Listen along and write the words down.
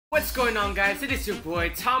What's going on, guys? It is your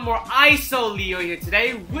boy Tom or ISO Leo here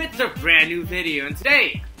today with a brand new video. And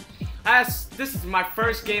today, as this is my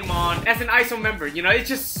first game on as an ISO member, you know, it's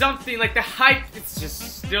just something like the hype, it's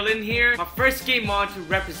just still in here. My first game on to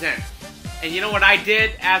represent. And you know what I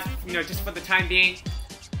did as, you know, just for the time being?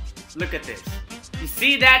 Look at this. You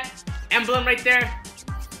see that emblem right there?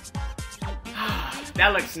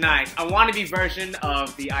 That looks nice. A wannabe version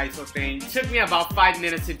of the ISO thing. Took me about 5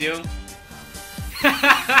 minutes to do.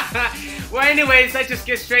 Well, anyways, let's just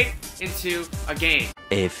get straight into a game.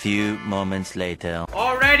 A few moments later.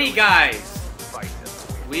 Alrighty, guys,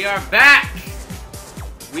 we are back.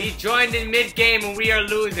 We joined in mid-game and we are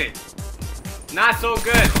losing. Not so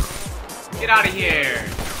good. Get out of here.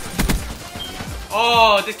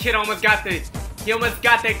 Oh, this kid almost got the. He almost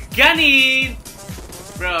got the gunny.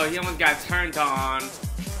 Bro, he almost got turned on.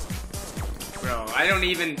 Bro, I don't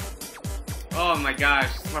even. Oh my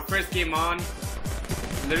gosh, it's my first game on.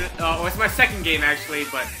 Oh, it's my second game actually,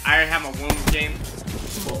 but I have a one game.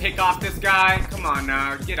 Pick off this guy. Come on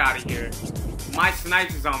now, get out of here. My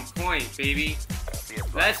snipe is on point, baby.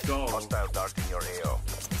 Let's go.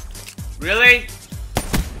 Really?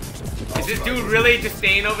 Is this dude really just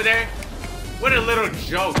staying over there? What a little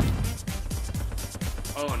joke.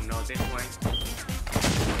 Oh no, this one.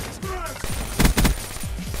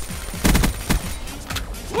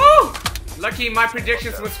 Woo! Lucky my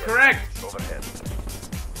predictions was correct.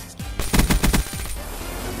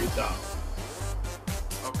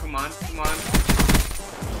 Oh, come on, come on.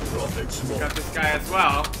 Got this guy as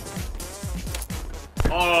well.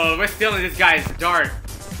 Oh, we're stealing this guy's dart.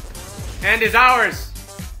 And it's ours.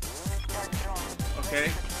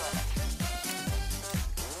 Okay.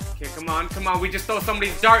 Okay, come on, come on. We just stole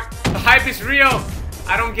somebody's dart. The hype is real.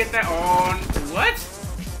 I don't get that. Oh, what?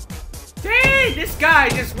 Dang, this guy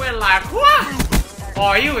just went like, what?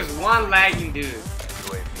 Oh, he was one lagging dude.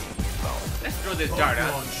 Let's throw this dart,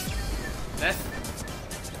 huh?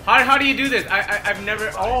 How do you do this? I've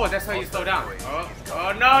never. Oh, that's how you slow down.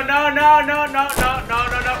 Oh no no no no no no no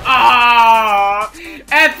no no. Oh,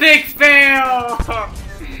 epic fail!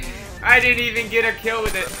 I didn't even get a kill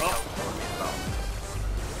with it. Oh.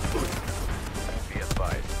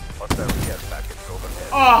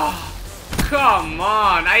 Oh, come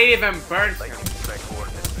on! I even burned him. It's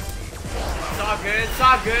all good. It's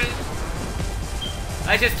all good.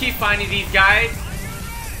 I just keep finding these guys.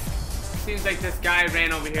 Seems like this guy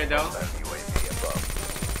ran over here though.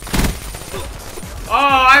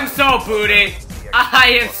 Oh, I'm so booty.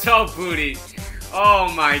 I am so booty.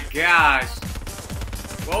 Oh my gosh.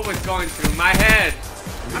 What was going through my head?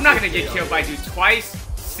 I'm not gonna get killed by dude twice.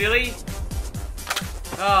 Silly.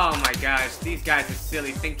 Oh my gosh. These guys are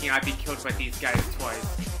silly thinking I'd be killed by these guys twice.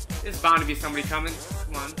 There's bound to be somebody coming.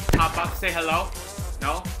 Come on. Pop up. Say hello.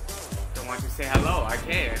 No? Don't want you to say hello.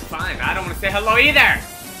 Okay, fine. I don't want to say hello either.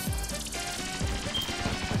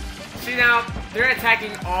 See now, they're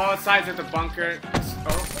attacking all sides of the bunker.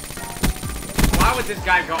 Oh. Why would this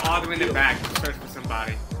guy go all the way in the back to search for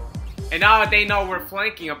somebody? And now that they know we're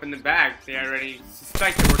flanking up in the back, they already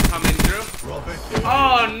suspect that we're coming through.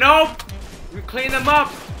 Oh, nope! We clean them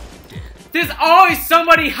up. There's always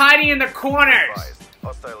somebody hiding in the corners.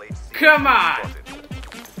 Come on.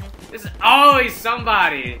 There's always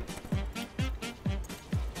somebody.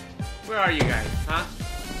 Where are you guys, huh?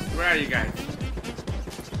 Where are you guys?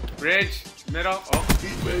 Bridge, middle, oh,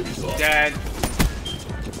 dead,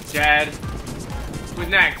 dead. Who's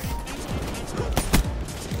next?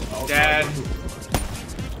 Dead.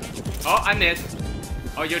 Oh, I missed.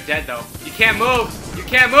 Oh, you're dead though. You can't move. You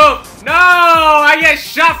can't move. No, I get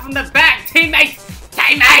shot from the back. Teammates,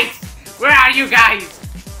 teammates, where are you guys?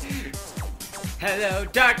 Hello,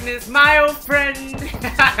 darkness, my old friend.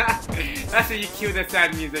 That's how you cue the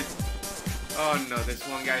sad music. Oh no, this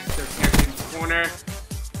one guy's still camping in the corner.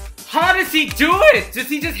 How does he do it? Does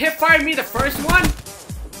he just hip fire me the first one?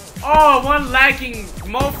 Oh, one lagging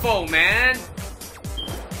mofo, man.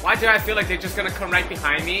 Why do I feel like they're just gonna come right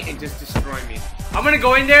behind me and just destroy me? I'm gonna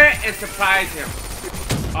go in there and surprise him.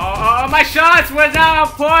 Oh, my shots were not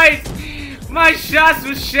on point. My shots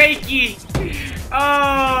was shaky.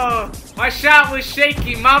 Oh, my shot was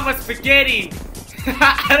shaky. Mama spaghetti.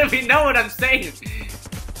 I don't even know what I'm saying.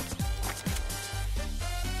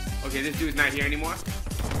 Okay, this dude's not here anymore.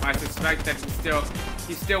 I suspect that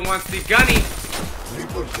he still wants the gunny.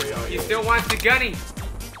 He still wants the gunny.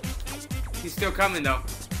 He's still coming though.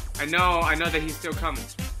 I know that he's still coming.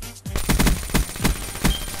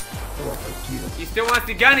 He still wants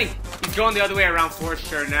the gunny. He's going the other way around for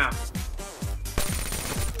sure now.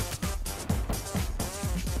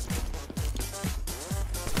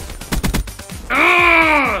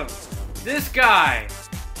 This guy.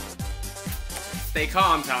 Stay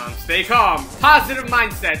calm, Tom. Stay calm. Positive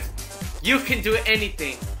mindset. You can do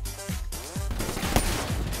anything.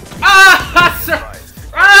 Ah! Sir.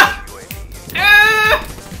 Ah! Ah!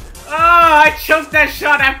 Oh, I choked that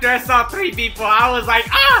shot after I saw 3 people. I was like,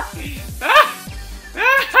 ah!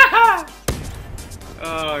 Ah!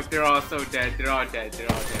 Oh, they're all so dead. They're all dead. They're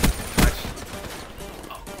all dead. Watch.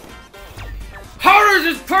 How does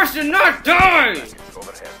this person not die?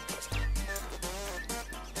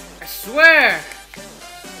 I swear.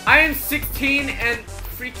 I am 16 and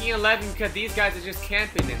freaking 11 because these guys are just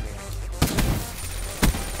camping in there.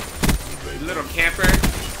 You little camper.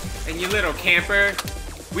 And you little camper.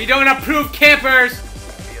 We don't approve campers!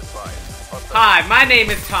 Hi, my name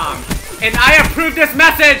is Tom, and I approve this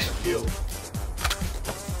message!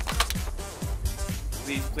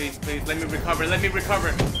 Please, please, please, let me recover, let me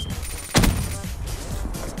recover.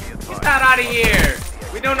 Get that out of here!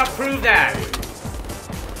 We don't approve that!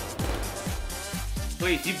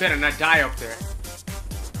 Please, you better not die up there.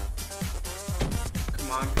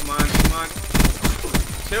 Come on, come on, come on.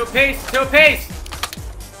 Chill pace, chill pace!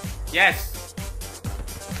 Yes.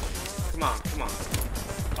 Come on, come on.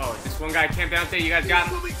 Oh, this one guy camped out there. You guys got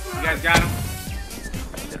him? You guys got him?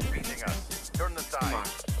 Come on.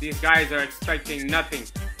 These guys are expecting nothing.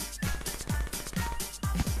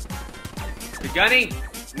 The gunning?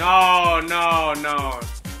 No, no, no.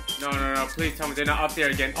 No, no, no. Please tell me they're not up there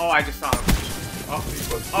again. Oh, I just saw them.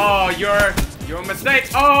 Oh, your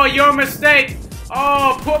mistake. Oh, your mistake.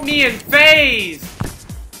 Oh, put me in phase.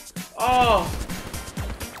 Oh.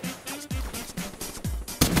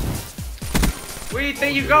 Where do you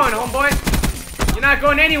think you're going, homeboy? You're not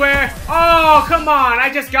going anywhere. Oh, come on. I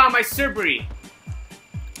just got my Cerberus.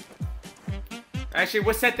 Actually,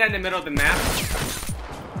 we'll set that in the middle of the map.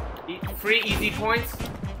 Free easy points.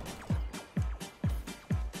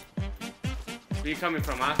 Where you coming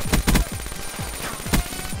from, huh?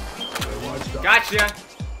 Gotcha.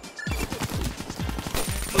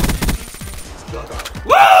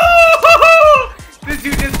 Woo! This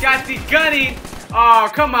dude just got the gunning. Oh,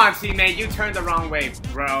 come on, teammate. You turned the wrong way,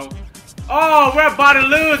 bro. Oh, we're about to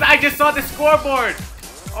lose. I just saw the scoreboard.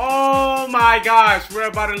 Oh, my gosh. We're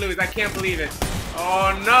about to lose. I can't believe it.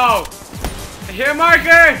 Oh, no. Hit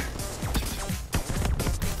marker.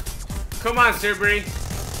 Come on, Cerberus.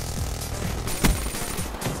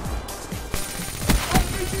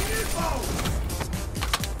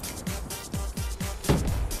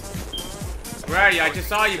 Where are you? I just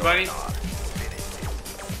saw you, buddy.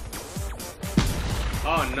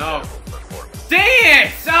 Oh no. Dang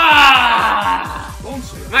it! Ah!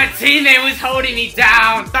 My teammate was holding me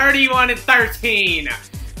down. 31-13.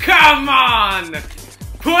 Come on!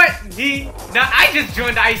 Put me. No, I just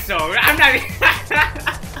joined ISO. I'm not.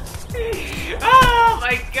 Oh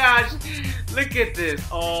my gosh. Look at this.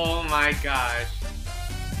 Oh my gosh.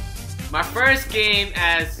 My first game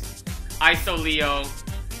as ISO Leo,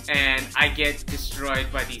 and I get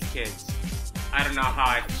destroyed by these kids. I don't know how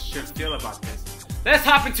I should feel about this. Let's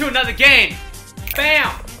hop into another game.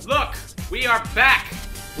 Bam! Look, we are back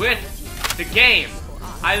with the game.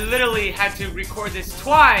 I literally had to record this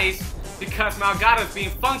twice because Malgato's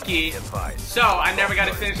being funky. So I never got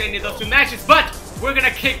to finish any of those 2 matches, but we're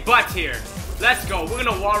gonna kick butt here. Let's go. We're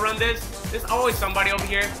gonna wall run this. There's always somebody over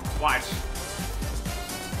here. Watch.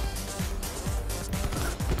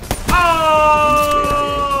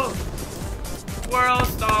 Oh! World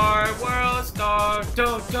star,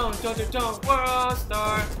 don't, world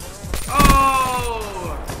star.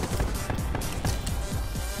 Oh!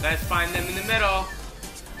 Let's find them in the middle.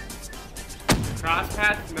 Cross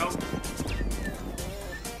path, nope.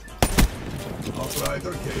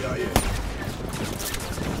 Operator KIA.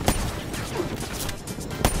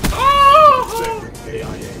 Oh!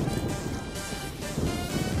 KIA.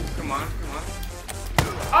 Come on, come on.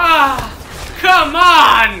 Ah! Come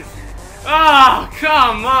on! Oh,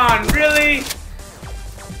 come on, really?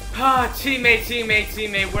 Oh,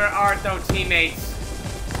 teammate, where are those teammates?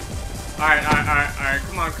 Alright,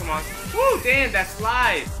 come on. Woo, damn, that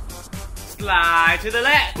slide. Slide to the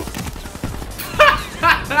left.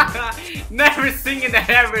 Never singing that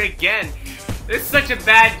ever again. It's such a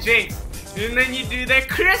bad jinx. And then you do that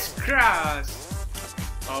crisscross.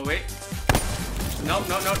 Oh, wait. No.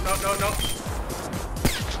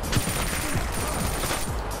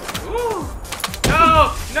 Ooh.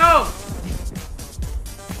 No!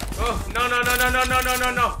 Oh,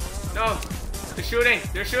 no.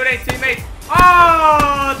 They're shooting, teammates.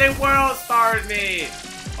 Oh, they world starred me.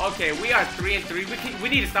 Okay, we are 3-3. We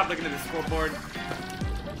need to stop looking at the scoreboard.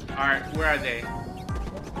 Alright, where are they?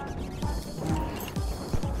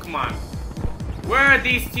 Come on. Where are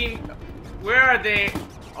these teams? Where are they?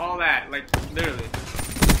 All that, like, literally.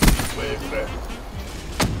 Wait, man.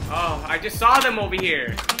 Oh, I just saw them over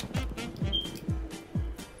here.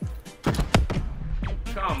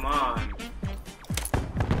 Come on.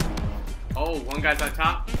 Oh, one guy's on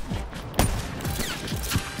top.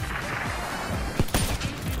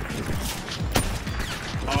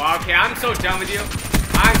 Oh, okay, I'm so done with you.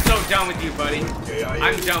 I'm so done with you, buddy.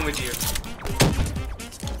 I'm done with you.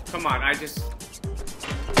 Come on, I just...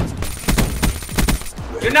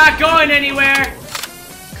 You're not going anywhere!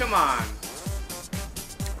 Come on.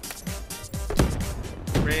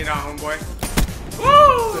 Bring it on, homeboy.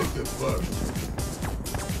 Woo! Take the first.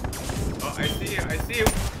 Oh, I see you, I see you.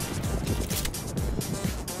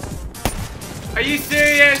 Are you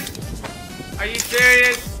serious? Are you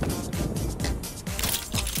serious?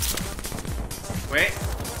 Wait.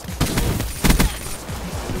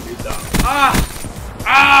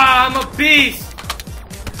 I'm a beast!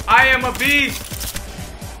 I am a beast!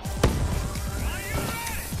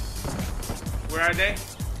 Where are they?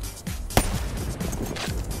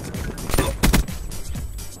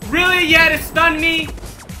 Really? You had to stun me?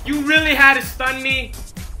 You really had to stun me?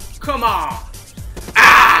 Come on.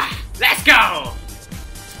 Let's go!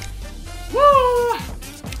 Woo!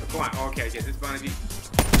 Come on. Okay, this is gonna be...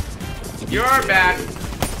 You're bad.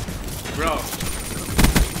 Bro.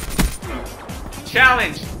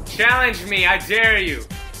 Challenge. Challenge me. I dare you.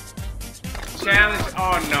 Challenge.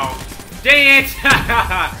 Oh, no. Dang it!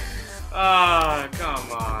 Oh,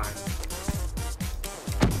 come on.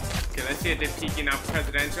 Okay, let's see if they're peeking out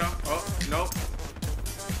presidential. Oh, nope.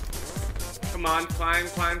 Come on, climb,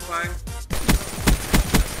 climb, climb.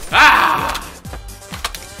 Ah!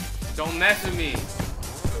 Don't mess with me.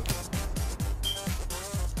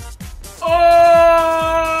 Oh!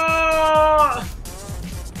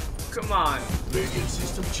 Come on. Radiant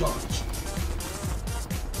system charge.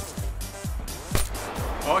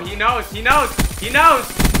 Oh, he knows, he knows, he knows,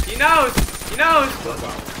 he knows, he knows.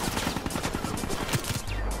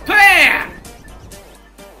 Bam!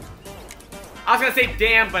 I was gonna say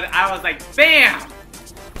damn, but I was like, bam!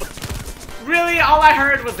 Really? All I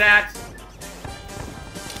heard was that.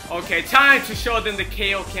 Okay, time to show them the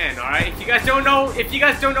Kaioken, alright? If you guys don't know the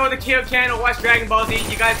Kaioken or watch Dragon Ball Z,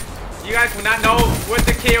 you guys will not know what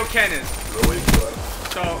the Kaioken is.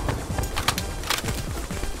 So,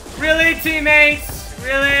 really, teammates?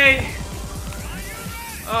 Really?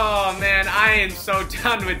 Oh man, I am so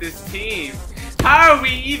done with this team. How are we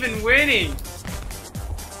even winning?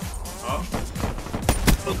 Oh.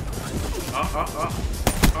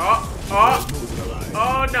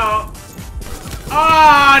 Oh no.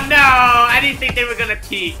 Oh no! I didn't think they were gonna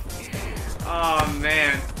peek. Oh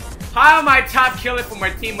man. How am I top killer for my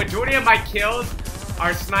team? Majority of my kills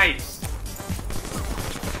are snipes.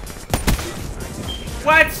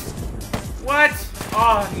 What? What?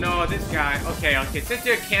 Oh no, this guy. Okay, since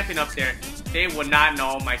they're camping up there, they will not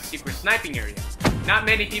know my secret sniping area. Not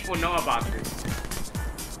many people know about this.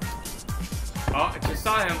 Oh, I just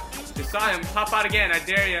saw him. Just saw him. Pop out again, I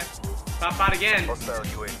dare ya. Pop out again. Hostile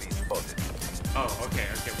UAV spotted. Oh, okay.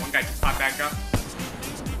 One guy just popped back up.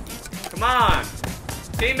 Come on!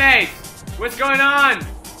 Teammates! What's going on?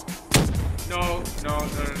 No, please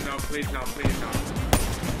no, please no.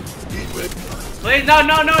 Please, no!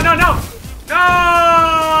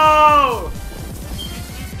 No!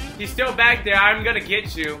 He's still back there. I'm gonna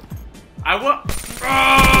get you. I will.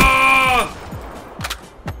 Oh!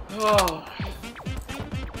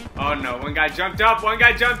 Oh no, one guy jumped up.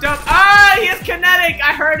 Ah, he is kinetic!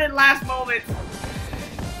 I heard it last moment.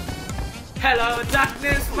 Hello,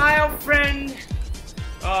 darkness, my old friend.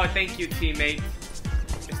 Oh, thank you, teammate.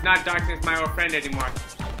 It's not darkness, my old friend anymore.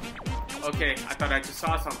 Okay, I thought I just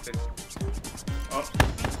saw something. Oh.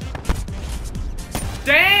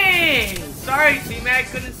 Dang! Sorry, teammate, I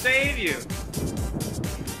couldn't save you.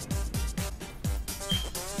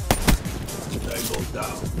 Down.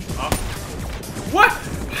 Oh. What?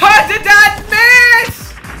 How did that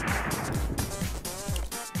miss?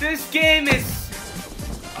 This game is...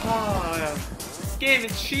 Oh, this game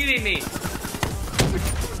is cheating me.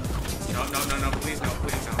 No, please no.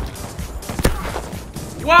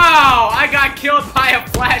 Wow, I got killed by a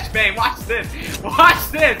flashbang. Watch this.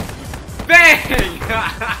 Bang!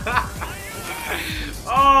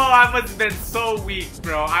 Oh, I must have been so weak,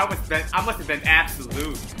 bro. I must have been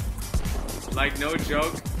absolute. Like, no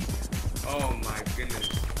joke. Oh my goodness.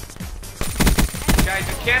 Guys,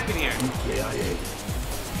 you're camping here.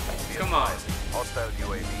 Come on. Hostile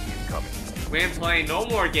UAV incoming. We ain't playing no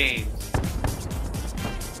more games.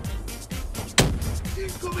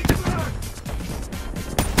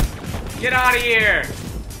 Get out of here.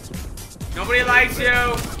 Nobody likes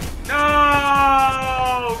you.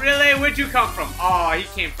 No! Really? Where'd you come from? Oh, he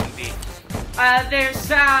came from the other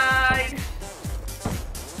side.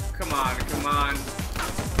 Come on, come on.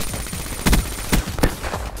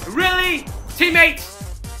 Really? Teammates!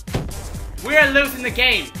 We are losing the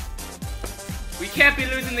game. We can't be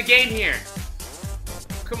losing the game here.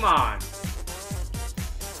 Come on.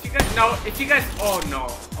 If you guys know, if you guys, oh no.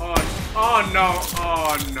 Oh no,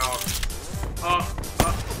 oh no.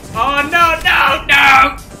 Oh no,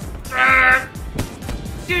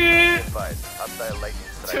 Dude.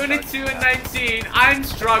 22 and 19. I'm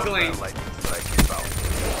struggling.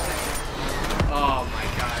 Oh my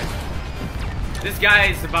god. This guy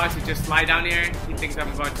is about to just lie down here. He thinks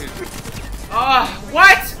I'm about to. Oh,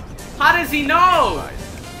 what? How does he know?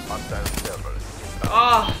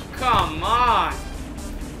 Oh, come on.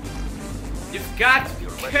 You've got to be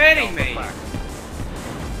kidding me.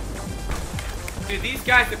 Dude, these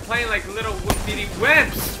guys are playing like little bitty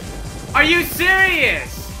wimps. Are you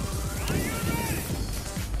serious?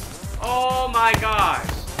 Oh my gosh.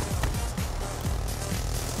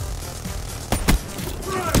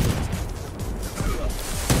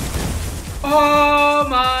 Oh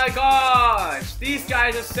my gosh. These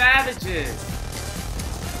guys are savages.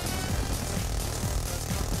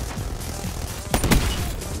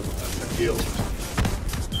 That's a kill.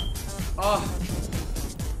 Oh.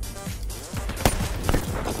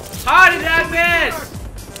 How did I miss?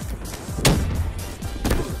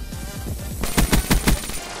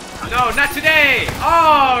 No, not today.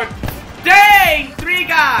 Oh, dang, 3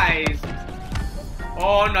 guys.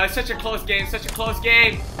 Oh no, it's such a close game, such a close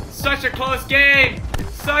game. Such a close game.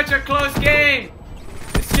 Such a close game.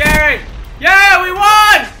 It's scary. Yeah, we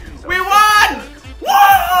won. We won.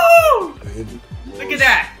 Woo! Look at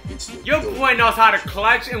that. Your boy knows how to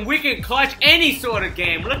clutch, and we can clutch any sort of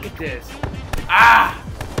game. Look at this. Ah.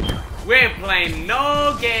 We ain't playing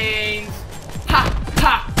no games. Ha,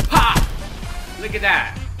 ha, ha. Look at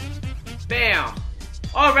that. Bam.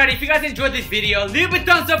 Alrighty, if you guys enjoyed this video, leave a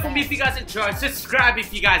thumbs up for me if you guys enjoyed. Subscribe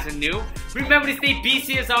if you guys are new. Remember to stay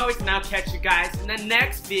BC as always, and I'll catch you guys in the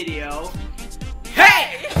next video.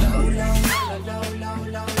 Hey!